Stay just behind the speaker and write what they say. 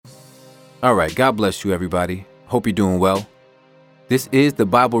All right, God bless you, everybody. Hope you're doing well. This is the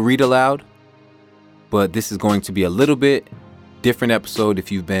Bible Read Aloud, but this is going to be a little bit different episode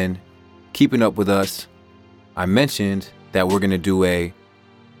if you've been keeping up with us. I mentioned that we're going to do a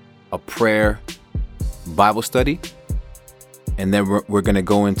prayer Bible study, and then we're going to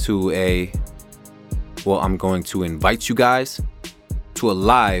go into I'm going to invite you guys to a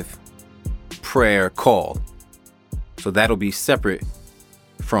live prayer call. So that'll be separate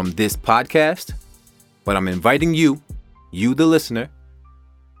from this podcast, but I'm inviting you, the listener,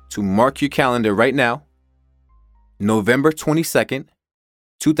 to mark your calendar right now, November 22nd,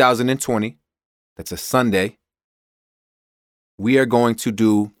 2020. That's a Sunday. We are going to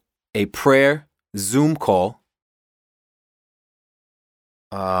do a prayer Zoom call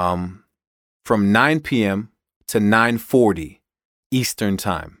from 9 p.m. to 9:40 Eastern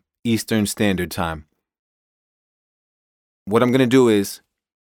Time, Eastern Standard Time. What I'm going to do is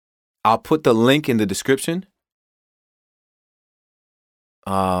I'll put the link in the description.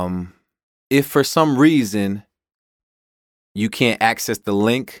 If for some reason you can't access the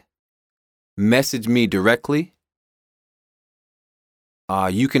link, message me directly.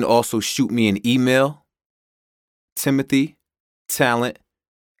 You can also shoot me an email,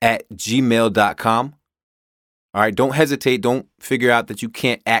 timothytalent@gmail.com. All right, don't hesitate. Don't figure out that you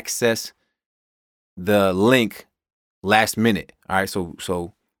can't access the link last minute. All right,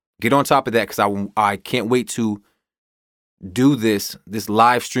 so get on top of that, because I can't wait to do this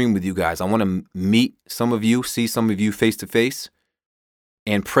live stream with you guys. I want to meet some of you, see some of you face to face,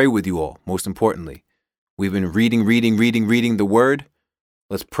 and pray with you all. Most importantly, we've been reading the Word.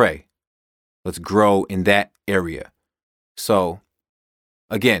 Let's pray. Let's grow in that area. So,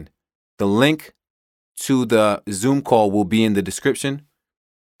 again, the link to the Zoom call will be in the description.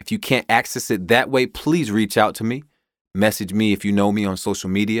 If you can't access it that way, please reach out to me. Message me if you know me on social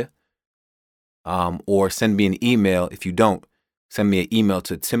media, or send me an email. If you don't, send me an email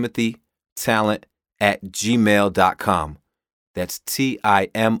to timothytalent@gmail.com. That's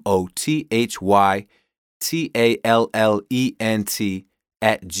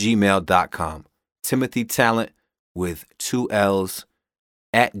timothytalent@gmail.com. Timothy Talent with 2 L's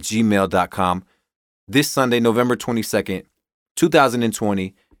 @gmail.com. This Sunday, November 22nd,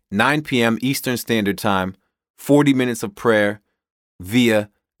 2020, 9 p.m. Eastern Standard Time, 40 minutes of prayer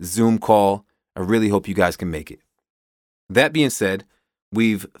via Zoom call. I really hope you guys can make it. That being said,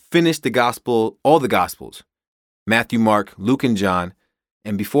 we've finished all the Gospels, Matthew, Mark, Luke, and John.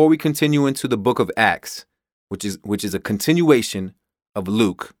 And before we continue into the book of Acts, which is a continuation of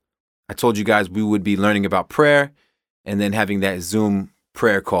Luke, I told you guys we would be learning about prayer and then having that Zoom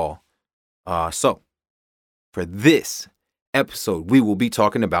prayer call. So for this episode, we will be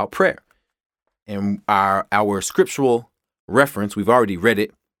talking about prayer. And our scriptural reference, we've already read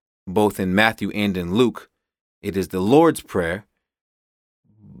it, both in Matthew and in Luke. It is the Lord's Prayer.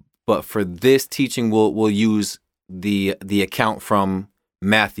 But for this teaching, we'll use the account from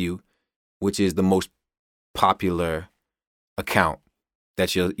Matthew, which is the most popular account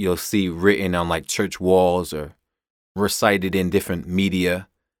that you'll see written on like church walls or recited in different media.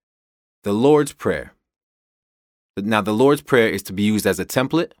 The Lord's Prayer. Now, the Lord's Prayer is to be used as a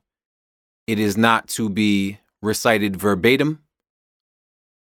template. It is not to be recited verbatim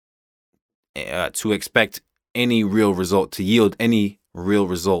to expect any real result, to yield any real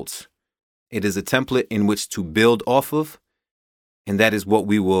results. It is a template in which to build off of, and that is what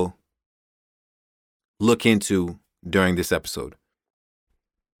we will look into during this episode.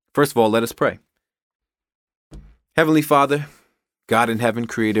 First of all, let us pray. Heavenly Father, God in heaven,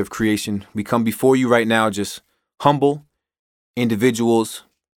 creator of creation, we come before you right now just humble individuals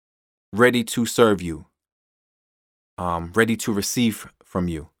ready to serve you, ready to receive from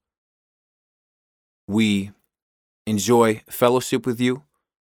you. We enjoy fellowship with you.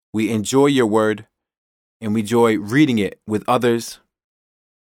 We enjoy your word, and we enjoy reading it with others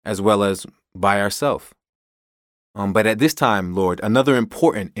as well as by ourselves. But at this time, Lord, another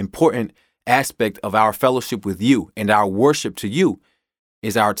important aspect of our fellowship with you and our worship to you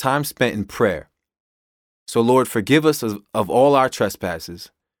is our time spent in prayer. So, Lord, forgive us of all our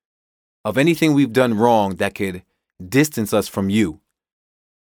trespasses, of anything we've done wrong that could distance us from you.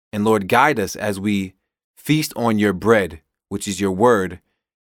 And Lord, guide us as we feast on your bread, which is your word,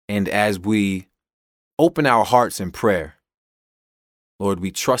 and as we open our hearts in prayer. Lord, we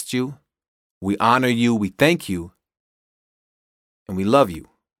trust you, we honor you, we thank you, and we love you.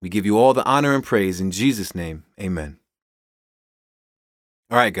 We give you all the honor and praise in Jesus' name. Amen.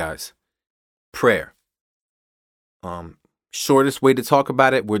 All right, guys, prayer. Shortest way to talk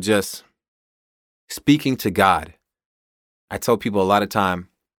about it, we're just speaking to God. I tell people a lot of time,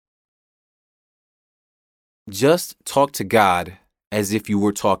 just talk to God as if you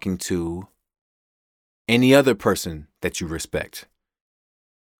were talking to any other person that you respect.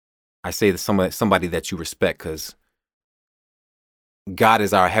 I say somebody that you respect because God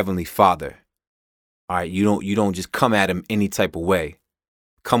is our Heavenly Father. All right, you don't just come at him any type of way.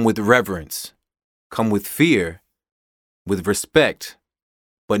 Come with reverence. Come with fear, with respect,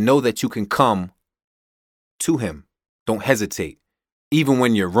 but know that you can come to him. Don't hesitate. Even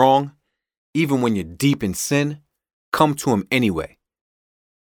when you're wrong, even when you're deep in sin, come to him anyway.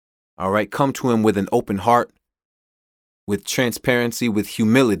 All right, come to him with an open heart, with transparency, with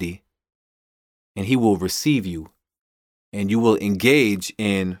humility, and he will receive you, and you will engage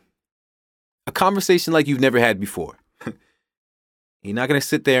in a conversation like you've never had before. You're not going to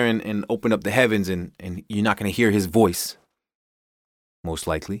sit there and open up the heavens and you're not going to hear his voice, most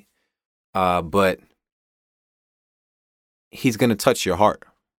likely. But he's going to touch your heart.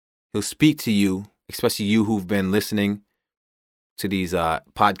 He'll speak to you, especially you who've been listening to these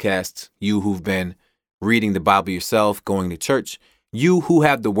podcasts, you who've been reading the Bible yourself, going to church, you who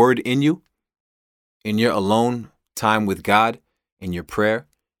have the word in you, in your alone time with God, in your prayer.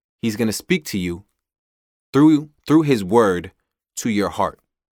 He's going to speak to you through his word to your heart.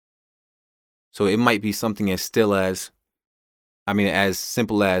 So it might be something as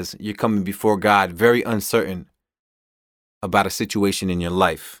simple as you're coming before God very uncertain about a situation in your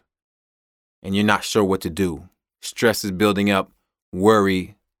life and you're not sure what to do. Stress is building up,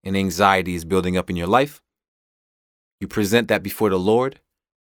 worry and anxiety is building up in your life. You present that before the Lord,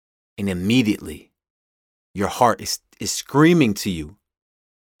 and immediately your heart is screaming to you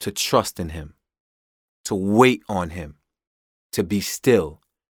to trust in him, to wait on him, to be still,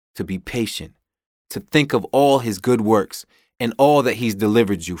 to be patient, to think of all his good works and all that he's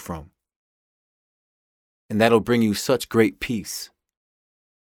delivered you from. And that'll bring you such great peace.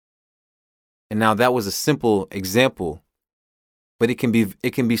 And now that was a simple example, but it can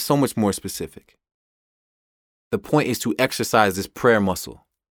be so much more specific. The point is to exercise this prayer muscle.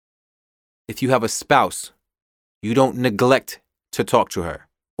 If you have a spouse, you don't neglect to talk to her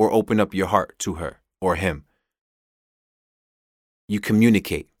or open up your heart to her or him. You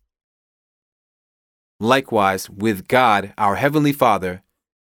communicate. Likewise, with God, our Heavenly Father,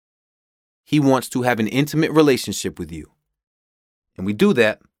 he wants to have an intimate relationship with you. And we do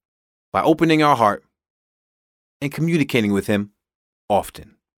that by opening our heart and communicating with him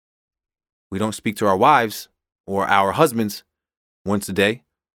often. We don't speak to our wives or our husbands once a day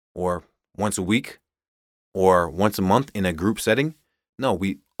or once a week or once a month in a group setting. No,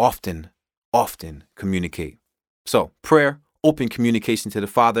 we often communicate. So, prayer, open communication to the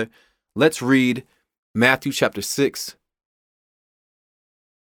Father. Let's read Matthew chapter 6,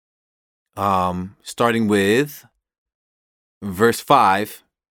 starting with verse 5,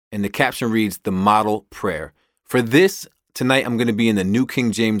 and the caption reads, the model prayer. For this, tonight I'm going to be in the New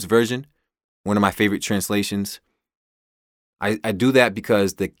King James Version, one of my favorite translations. I do that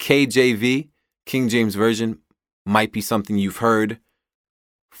because the KJV, King James Version, might be something you've heard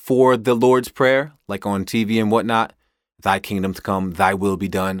for the Lord's Prayer, like on TV and whatnot. Thy kingdom come, thy will be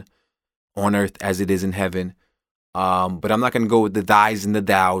done on earth as it is in heaven. But I'm not going to go with the thys and the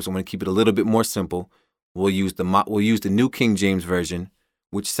thous. I'm going to keep it a little bit more simple. We'll use the New King James Version,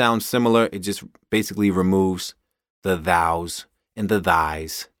 which sounds similar. It just basically removes the thous and the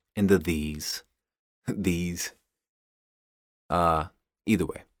thys and the these. Either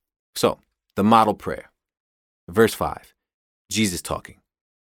way. So, the model prayer. Verse 5. Jesus talking.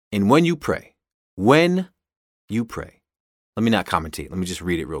 And when you pray, let me not commentate. Let me just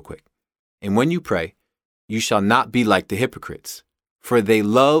read it real quick. And when you pray, you shall not be like the hypocrites, for they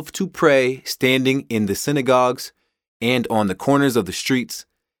love to pray standing in the synagogues and on the corners of the streets,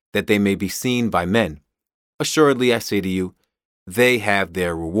 that they may be seen by men. Assuredly, I say to you, they have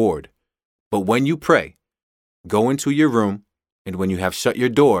their reward. But when you pray, go into your room, and when you have shut your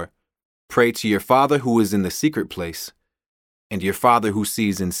door, pray to your Father who is in the secret place, and your Father who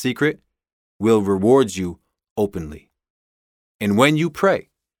sees in secret will reward you openly. And when you pray,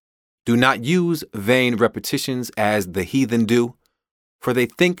 do not use vain repetitions as the heathen do, for they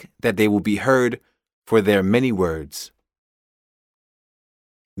think that they will be heard for their many words.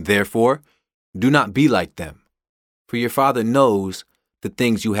 Therefore, do not be like them, for your Father knows the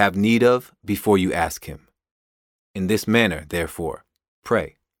things you have need of before you ask him. In this manner, therefore,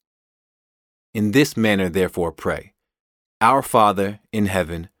 pray. Our Father in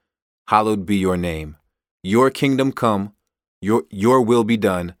heaven, hallowed be your name. Your kingdom come, your will be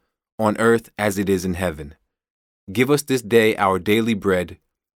done, on earth as it is in heaven. Give us this day our daily bread,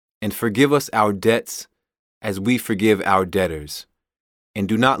 and forgive us our debts as we forgive our debtors. And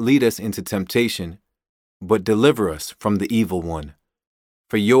do not lead us into temptation, but deliver us from the evil one.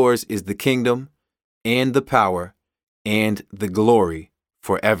 For yours is the kingdom and the power and the glory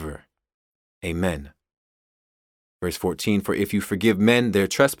forever. Amen. Verse 14, for if you forgive men their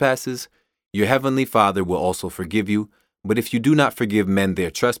trespasses, your heavenly Father will also forgive you. But if you do not forgive men their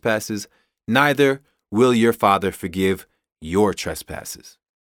trespasses, neither will your Father forgive your trespasses.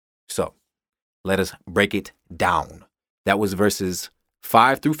 So, let us break it down. That was verses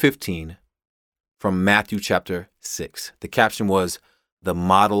 5 through 15 from Matthew chapter 6. The caption was the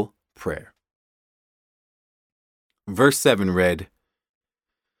model prayer. Verse 7 read,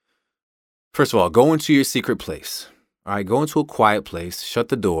 first of all, go into your secret place. All right, go into a quiet place, shut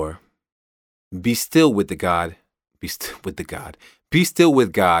the door, be still with God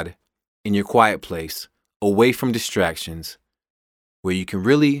in your quiet place, away from distractions, where you can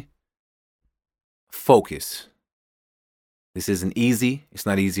really focus. This isn't easy. It's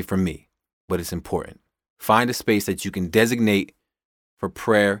not easy for me, but it's important. Find a space that you can designate for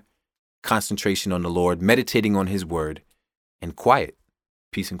prayer, concentration on the Lord, meditating on His word, and quiet,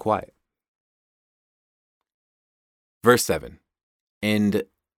 peace and quiet. Verse 7, and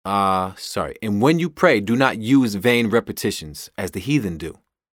when you pray, do not use vain repetitions as the heathen do.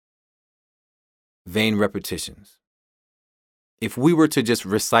 Vain repetitions. If we were to just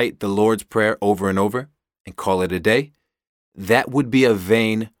recite the Lord's Prayer over and over and call it a day, that would be a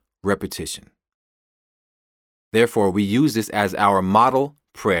vain repetition. Therefore, we use this as our model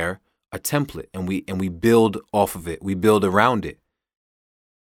prayer, a template, and we build off of it. We build around it.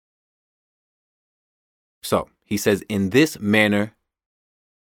 So, he says, in this manner,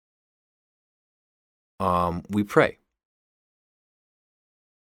 we pray.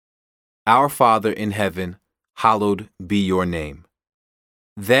 Our Father in heaven, hallowed be your name.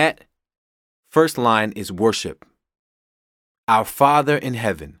 That first line is worship. Our Father in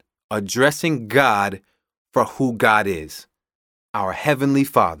heaven, addressing God for who God is, our heavenly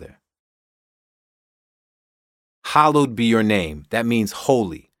Father. Hallowed be your name. That means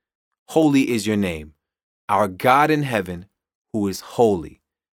holy. Holy is your name. Our God in heaven, who is holy.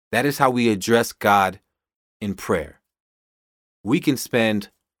 That is how we address God in prayer. We can spend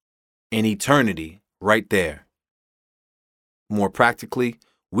an eternity right there. More practically,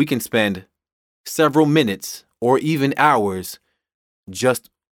 we can spend several minutes or even hours just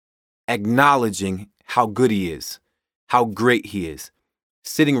acknowledging how good He is, how great He is,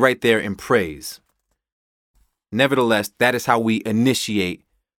 sitting right there in praise. Nevertheless, that is how we initiate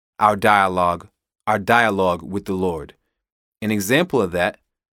our dialogue with the Lord. An example of that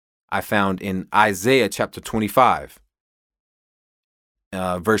I found in Isaiah chapter 25.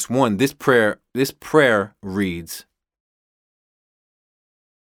 Verse 1, this prayer reads,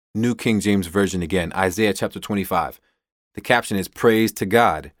 New King James Version again, Isaiah chapter 25. The caption is, Praise to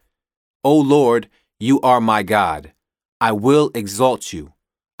God. O Lord, you are my God. I will exalt you.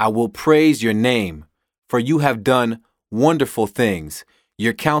 I will praise your name, for you have done wonderful things.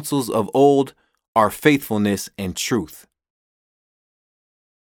 Your counsels of old are faithfulness and truth.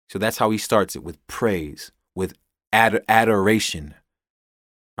 So that's how he starts it, with praise, with adoration.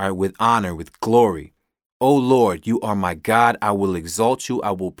 All right, with honor, with glory. O Lord, you are my God. I will exalt you.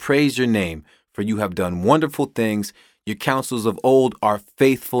 I will praise your name, for you have done wonderful things. Your counsels of old are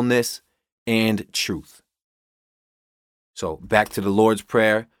faithfulness and truth. So back to the Lord's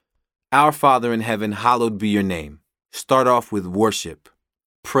Prayer. Our Father in heaven, hallowed be your name. Start off with worship,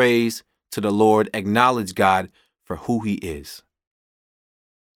 praise to the Lord, acknowledge God for who He is.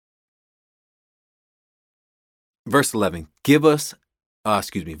 Verse 11, verse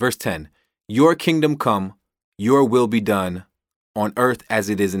 10, your kingdom come, your will be done on earth as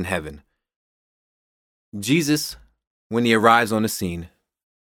it is in heaven. Jesus, when He arrives on the scene,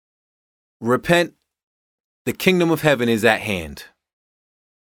 repent, the kingdom of heaven is at hand.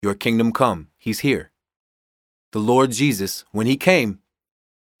 Your kingdom come, He's here. The Lord Jesus, when He came,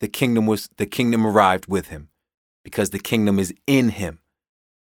 the kingdom arrived with Him, because the kingdom is in Him,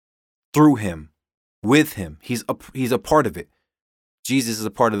 through Him, with Him. He's a part of it. Jesus is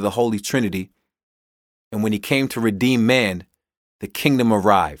a part of the Holy Trinity. And when He came to redeem man, the kingdom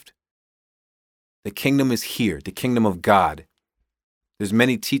arrived. The kingdom is here, the kingdom of God. There's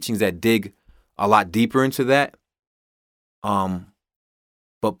many teachings that dig a lot deeper into that.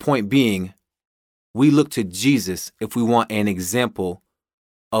 But point being, we look to Jesus if we want an example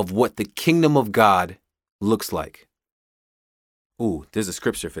of what the kingdom of God looks like. Ooh, there's a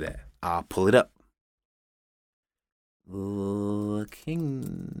scripture for that. I'll pull it up. The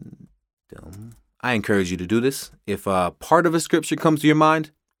kingdom. I encourage you to do this. If part of a scripture comes to your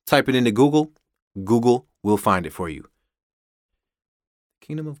mind, type it into Google. Google will find it for you. The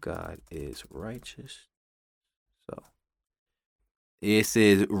kingdom of God is righteous. So this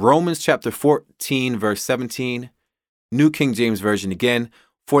is Romans chapter 14, verse 17, New King James Version again.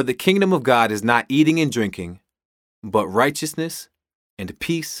 For the kingdom of God is not eating and drinking, but righteousness and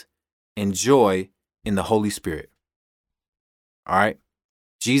peace and joy in the Holy Spirit. All right.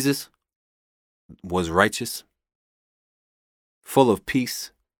 Jesus was righteous, full of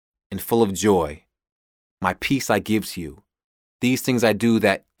peace and full of joy. My peace I give to you. These things I do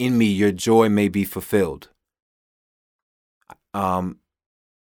that in me your joy may be fulfilled. I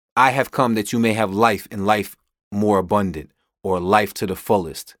have come that you may have life and life more abundant, or life to the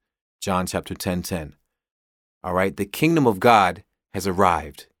fullest. John chapter 10:10. All right. The kingdom of God has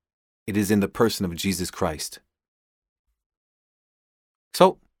arrived. It is in the person of Jesus Christ.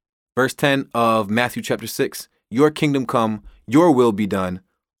 So, verse 10 of Matthew chapter 6, your kingdom come, your will be done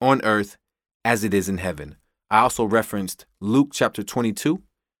on earth as it is in heaven. I also referenced Luke chapter 22,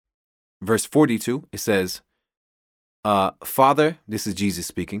 verse 42. It says, Father, this is Jesus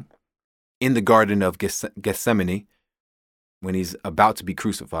speaking, in the Garden of Gethsemane, when he's about to be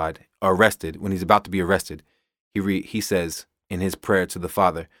crucified, when he's about to be arrested, he says in his prayer to the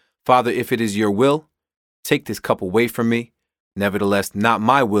Father, Father, if it is your will, take this cup away from me. Nevertheless, not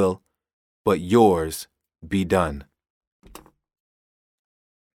my will, but yours be done.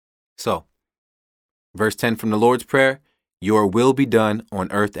 So, verse 10 from the Lord's Prayer, your will be done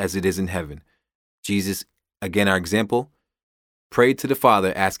on earth as it is in heaven. Jesus, again our example, prayed to the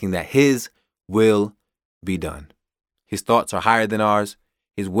Father asking that his will be done. His thoughts are higher than ours.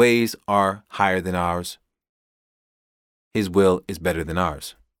 His ways are higher than ours. His will is better than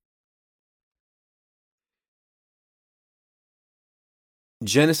ours.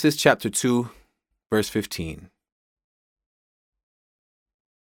 Genesis chapter 2, verse 15.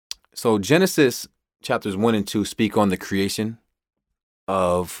 So Genesis chapters 1 and 2 speak on the creation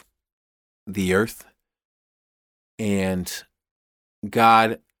of the earth. And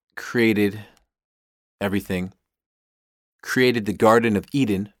God created everything, created the Garden of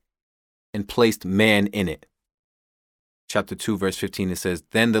Eden, and placed man in it. Chapter 2, verse 15, it says,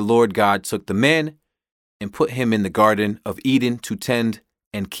 Then the Lord God took the man and put him in the Garden of Eden to tend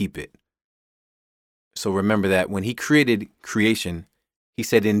and keep it. So remember that when he created creation, he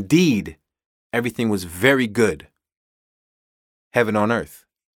said, indeed, everything was very good. Heaven on earth.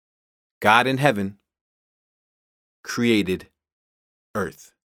 God in heaven created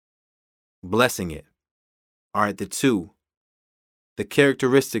earth, blessing it. All right, the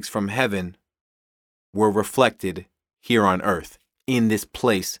characteristics from heaven were reflected here on earth in this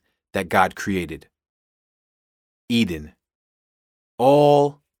place that God created. Eden.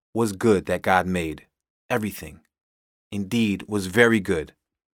 All was good that God made. Everything, indeed, was very good.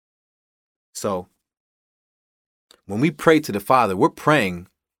 So, when we pray to the Father, we're praying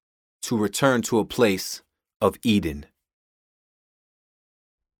to return to a place of Eden.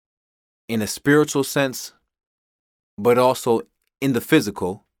 In a spiritual sense, but also in the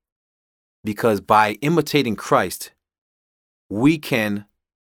physical, because by imitating Christ, we can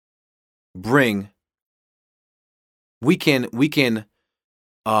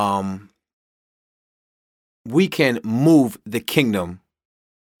move the kingdom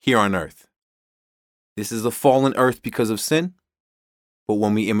here on earth. This is a fallen earth because of sin, but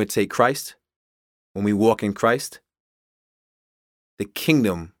when we imitate Christ, when we walk in Christ, the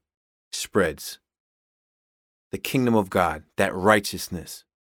kingdom spreads. The kingdom of God, that righteousness,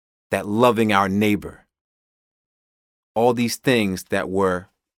 that loving our neighbor. All these things that were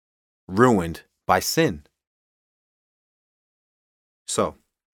ruined by sin. So,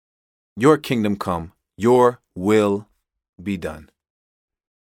 your kingdom come, your will be done.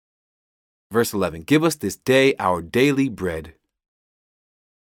 Verse 11, give us this day our daily bread.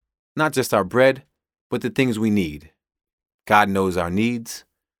 Not just our bread, but the things we need. God knows our needs: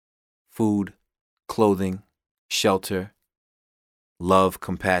 food, clothing, shelter, love,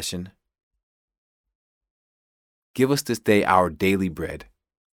 compassion. Give us this day our daily bread.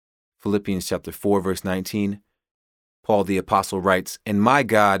 Philippians chapter 4, verse 19. Paul the apostle writes, And my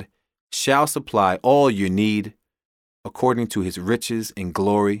God shall supply all your need according to his riches in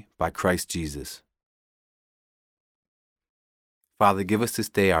glory by Christ Jesus. Father, give us this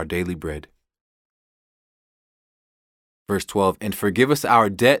day our daily bread. Verse 12, and forgive us our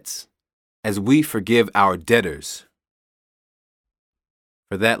debts as we forgive our debtors.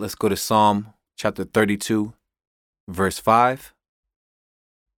 For that, let's go to Psalm chapter 32, verse 5.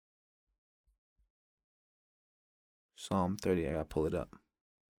 Psalm 30, I gotta pull it up.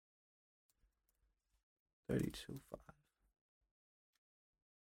 32:5.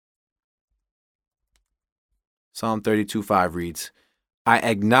 Psalm 32:5 reads, I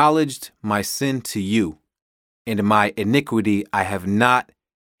acknowledged my sin to you, and my iniquity I have not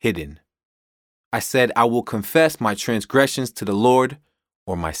hidden. I said, I will confess my transgressions to the Lord,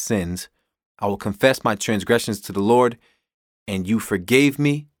 or my sins. I will confess my transgressions to the Lord, and you forgave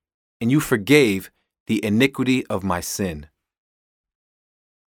me, and you forgave the iniquity of my sin.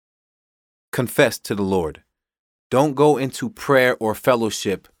 Confess to the Lord. Don't go into prayer or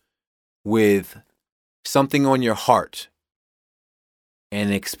fellowship with something on your heart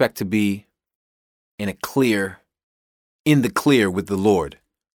and expect to be in the clear with the Lord.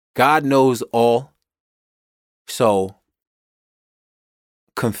 God knows all, so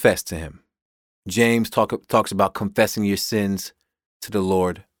confess to him. James talks about confessing your sins to the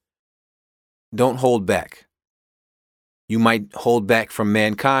Lord. Don't hold back. You might hold back from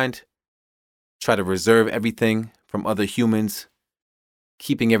mankind, try to reserve everything from other humans,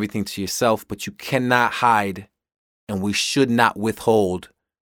 keeping everything to yourself, but you cannot hide, and we should not withhold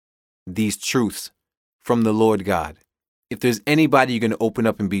these truths from the Lord God. If there's anybody you're going to open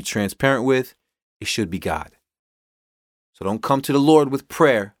up and be transparent with, it should be God. So don't come to the Lord with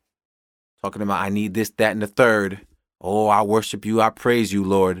prayer, talking about, I need this, that, and the third. Oh, I worship you, I praise you,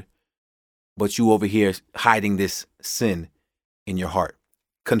 Lord. But you over here hiding this sin in your heart.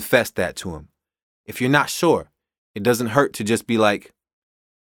 Confess that to him. If you're not sure, it doesn't hurt to just be like,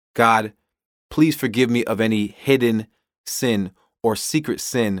 God, please forgive me of any hidden sin or secret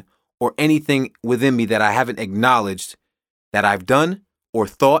sin or anything within me that I haven't acknowledged that I've done or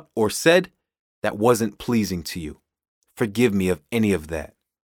thought or said that wasn't pleasing to you. Forgive me of any of that,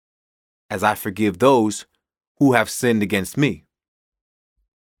 as I forgive those who have sinned against me.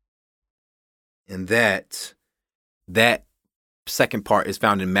 And that second part is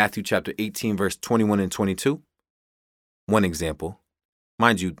found in Matthew chapter 18, verse 21 and 22. One example.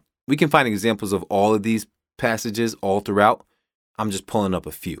 Mind you, we can find examples of all of these passages all throughout. I'm just pulling up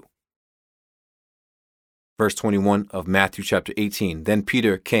a few. Verse 21 of Matthew chapter 18. Then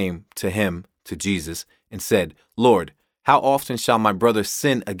Peter came to Jesus, and said, Lord, how often shall my brother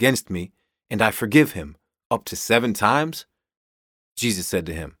sin against me, and I forgive him? Up to 7 times? Jesus said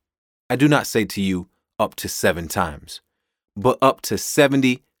to him, I do not say to you up to 7 times, but up to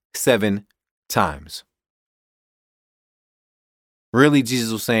 77 times. Really,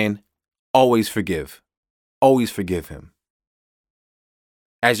 Jesus was saying, always forgive. Always forgive him.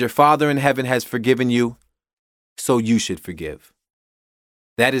 As your Father in heaven has forgiven you, so you should forgive.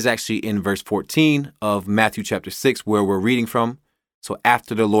 That is actually in verse 14 of Matthew chapter 6, where we're reading from. So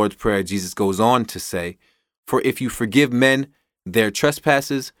after the Lord's Prayer, Jesus goes on to say, for if you forgive men their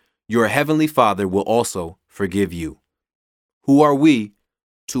trespasses, your heavenly Father will also forgive you. Who are we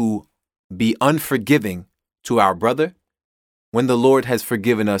to be unforgiving to our brother when the Lord has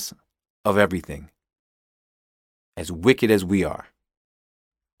forgiven us of everything? As wicked as we are,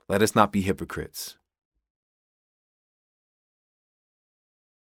 let us not be hypocrites.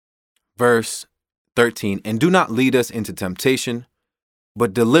 Verse 13, and do not lead us into temptation,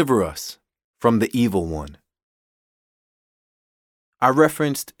 but deliver us from the evil one. I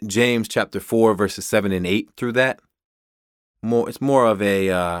referenced James chapter 4, verses 7 and 8 through that. It's more of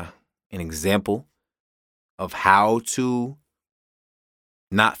an example of how to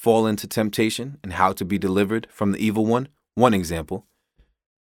not fall into temptation and how to be delivered from the evil one. One example,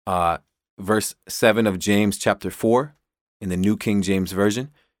 verse 7 of James chapter 4 in the New King James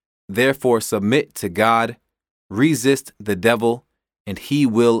Version. Therefore submit to God, resist the devil, and he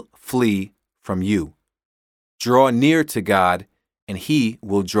will flee from you. Draw near to God, and he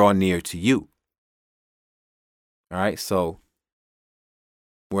will draw near to you. All right, so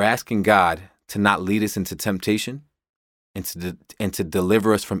we're asking God to not lead us into temptation and to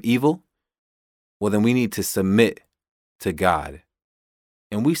deliver us from evil. Well, then we need to submit to God.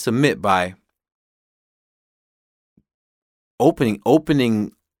 And we submit by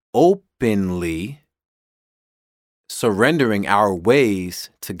openly surrendering our ways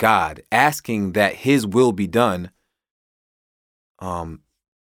to God, asking that his will be done,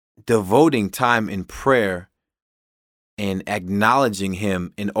 devoting time in prayer and acknowledging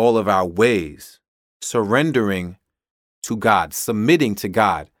him in all of our ways, surrendering to God, submitting to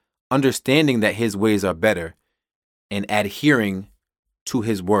God, understanding that his ways are better, and adhering to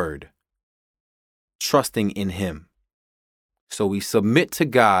his word, trusting in him. So we submit to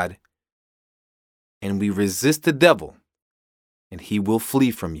God and we resist the devil, and he will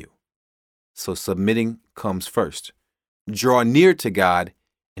flee from you. So submitting comes first. Draw near to God,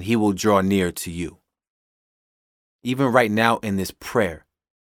 and he will draw near to you. Even right now in this prayer,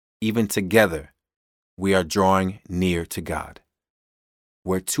 even together, we are drawing near to God.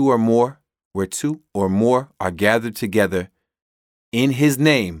 Where two or more are gathered together in his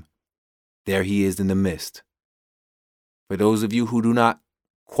name, there he is in the midst. For those of you who do not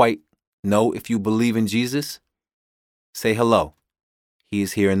quite know if you believe in Jesus, say hello. He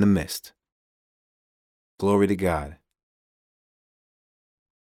is here in the midst. Glory to God.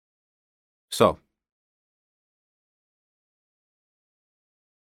 So,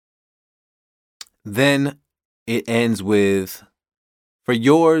 then it ends with, for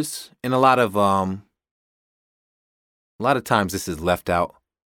yours, and a lot of times this is left out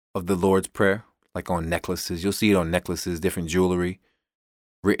of the Lord's Prayer, like on necklaces. You'll see it on necklaces, different jewelry,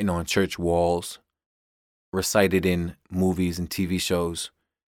 written on church walls, recited in movies and TV shows.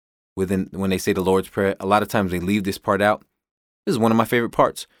 When they say the Lord's Prayer, a lot of times they leave this part out. This is one of my favorite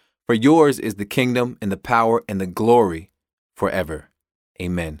parts. For yours is the kingdom and the power and the glory forever.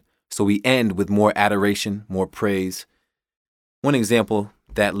 Amen. So we end with more adoration, more praise. One example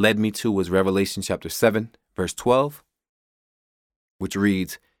that led me to was Revelation chapter 7, verse 12, which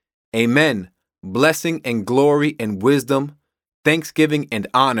reads, Amen. Blessing and glory and wisdom, thanksgiving and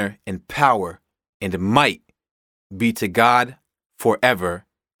honor and power and might be to God forever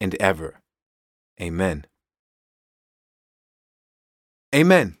and ever. Amen.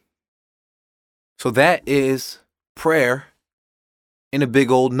 Amen. So that is prayer in a big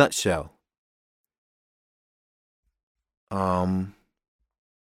old nutshell.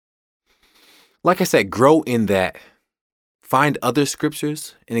 Like I said, grow in that. Find other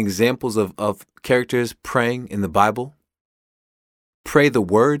scriptures and examples of characters praying in the Bible. Pray the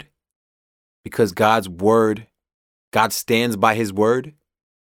word, because God's word, God stands by his word,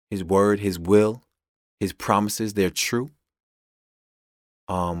 his will, his promises, they're true.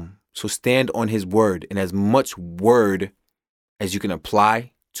 So stand on his word, and as much word as you can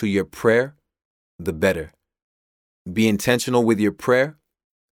apply to your prayer, the better. Be intentional with your prayer.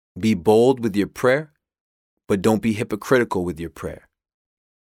 Be bold with your prayer, but don't be hypocritical with your prayer.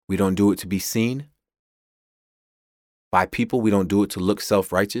 We don't do it to be seen by people. We don't do it to look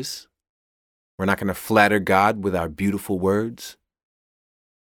self-righteous. We're not going to flatter God with our beautiful words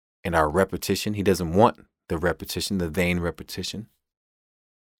and our repetition. He doesn't want the repetition, the vain repetition.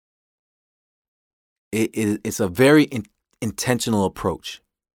 It's a very intentional approach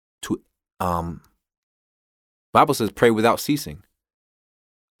to, Bible says, pray without ceasing.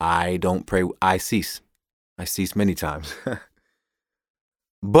 I don't pray, I cease. I cease many times.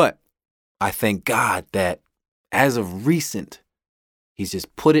 But I thank God that as of recent, he's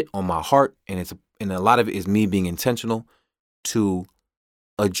just put it on my heart, and a lot of it is me being intentional to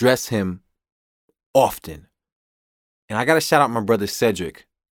address him often. And I got to shout out my brother Cedric.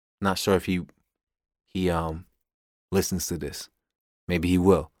 Not sure if he listens to this. Maybe he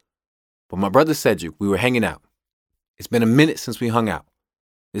will. But my brother Cedric, we were hanging out. It's been a minute since we hung out.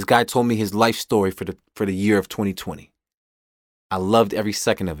 This guy told me his life story for the year of 2020. I loved every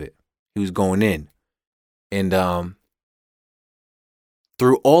second of it. He was going in. And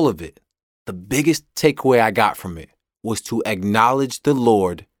through all of it, the biggest takeaway I got from it was to acknowledge the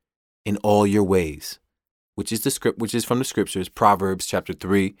Lord in all your ways, which is from the scriptures, Proverbs chapter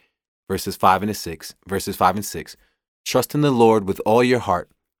 3, verses 5 and 6. Trust in the Lord with all your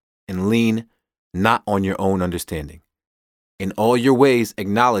heart and lean not on your own understanding. In all your ways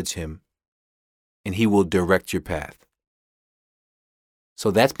acknowledge him, and he will direct your path. So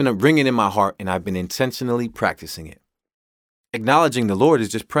that's been ringing in my heart, and I've been intentionally practicing it. Acknowledging the Lord is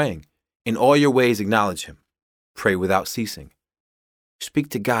just praying. In all your ways acknowledge him. Pray without ceasing. Speak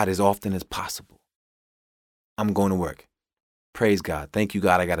to God as often as possible. I'm going to work. Praise God. Thank you,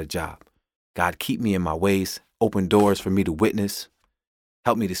 God, I got a job. God, keep me in my ways. Open doors for me to witness.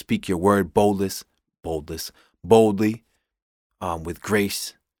 Help me to speak your word boldly, with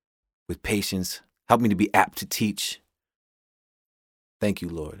grace, with patience. Help me to be apt to teach. Thank you,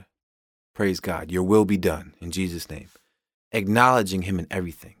 Lord. Praise God. Your will be done in Jesus' name. Acknowledging him in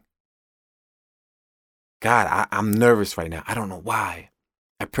everything. God, I'm nervous right now. I don't know why.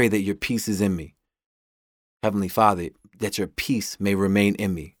 I pray that your peace is in me. Heavenly Father, that your peace may remain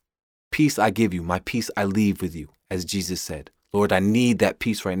in me. Peace I give you, my peace I leave with you, as Jesus said. Lord, I need that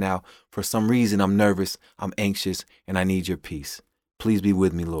peace right now. For some reason, I'm nervous, I'm anxious, and I need your peace. Please be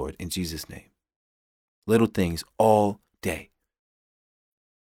with me, Lord, in Jesus' name. Little things all day.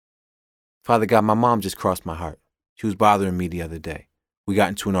 Father God, my mom just crossed my heart. She was bothering me the other day. We got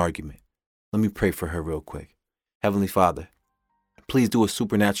into an argument. Let me pray for her real quick. Heavenly Father, please do a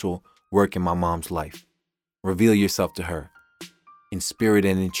supernatural work in my mom's life. Reveal yourself to her in spirit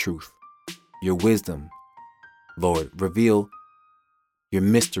and in truth. Your wisdom, Lord, reveal your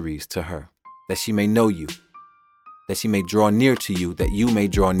mysteries to her, that she may know you, that she may draw near to you, that you may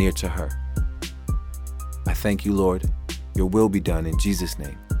draw near to her. I thank you, Lord. Your will be done in Jesus'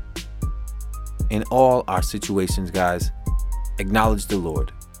 name. In all our situations, guys, acknowledge the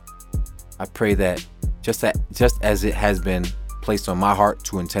Lord. I pray that just as it has been placed on my heart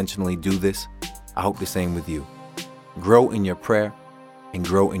to intentionally do this, I hope the same with you. Grow in your prayer and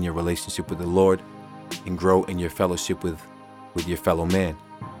grow in your relationship with the Lord and grow in your fellowship with your fellow man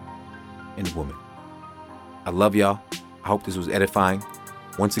and woman. I love y'all. I hope this was edifying.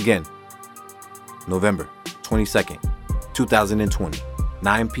 Once again, November 22nd, 2020,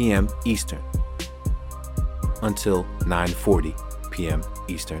 9 p.m. Eastern until 9:40 p.m.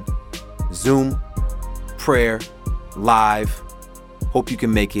 Eastern. Zoom, prayer, live. Hope you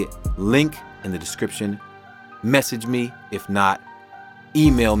can make it. Link in the description. Message me if not.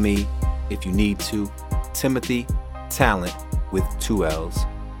 Email me if you need to. Timothy Talent with 2 L's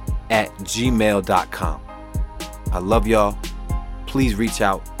 @gmail.com. I love y'all. Please reach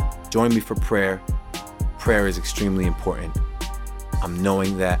out. Join me for prayer. Prayer is extremely important. I'm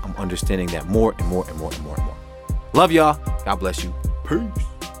knowing that. I'm understanding that more and more and more and more and more. Love y'all. God bless you. Peace.